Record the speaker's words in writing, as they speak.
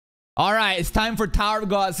All right, it's time for Tower of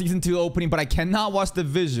God Season 2 opening, but I cannot watch the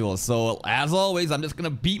visuals. So, as always, I'm just going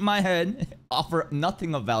to beat my head, offer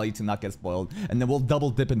nothing of value to not get spoiled, and then we'll double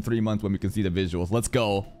dip in 3 months when we can see the visuals. Let's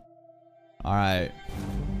go. All right.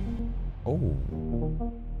 Oh.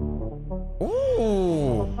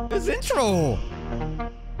 Oh, this intro.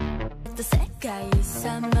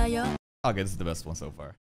 Okay, this is the best one so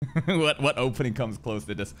far. what opening comes close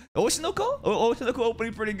to this? Oshinoko? Oshinoko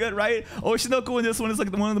opening pretty good, right? Oshinoko in this one is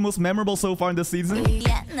like one of the most memorable so far in this season. So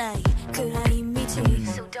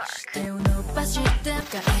dark.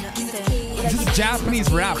 This is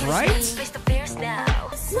Japanese rap, right?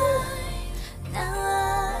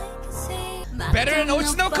 Better than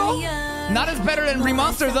Oshinoko? Not as better than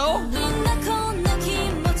Remaster though.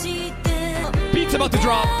 Beat's about to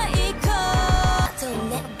drop.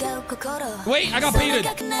 Wait, I got baited.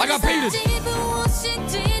 I got baited.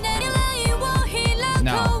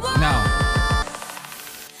 No, no.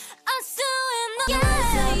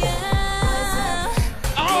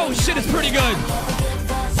 Oh shit, it's pretty good.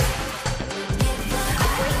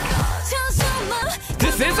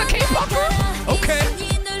 This is a K-pop group? Okay.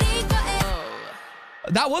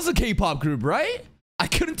 That was a K-pop group, right? I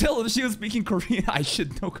couldn't tell if she was speaking Korean. I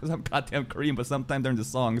should know because I'm goddamn Korean, but sometimes during the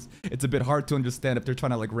songs, it's a bit hard to understand if they're trying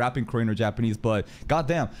to like rap in Korean or Japanese, but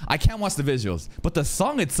goddamn, I can't watch the visuals. But the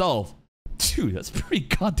song itself, dude, that's pretty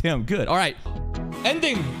goddamn good. All right,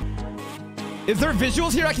 ending. Is there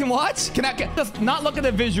visuals here I can watch? Can I just not look at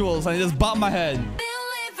the visuals and just bop my head?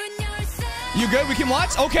 You good? We can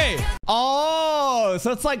watch? Okay. Oh,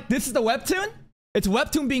 so it's like, this is the webtoon? It's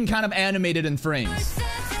webtoon being kind of animated in frames.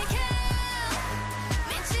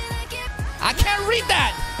 I can't read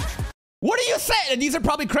that. What are you saying? These are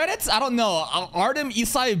probably credits? I don't know. Artem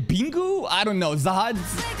Isai Bingu? I don't know. Zahad?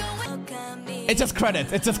 It's just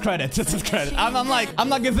credits. It's just credits. It's just credits. I'm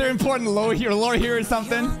not considering important lore here or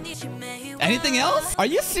something. Anything else? Are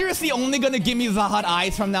you seriously only gonna give me Zahad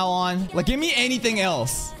eyes from now on? Like, give me anything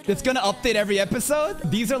else. It's gonna update every episode?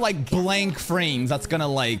 These are like blank frames that's gonna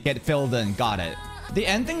like get filled in. Got it. The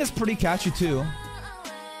ending is pretty catchy too.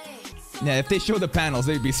 Yeah, if they show the panels,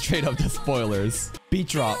 they'd be straight up the spoilers. Beat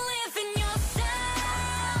drop.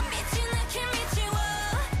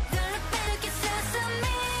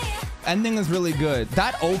 Ending is really good.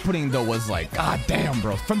 That opening though was like, god damn,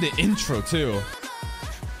 bro. From the intro too.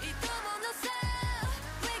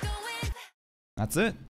 That's it.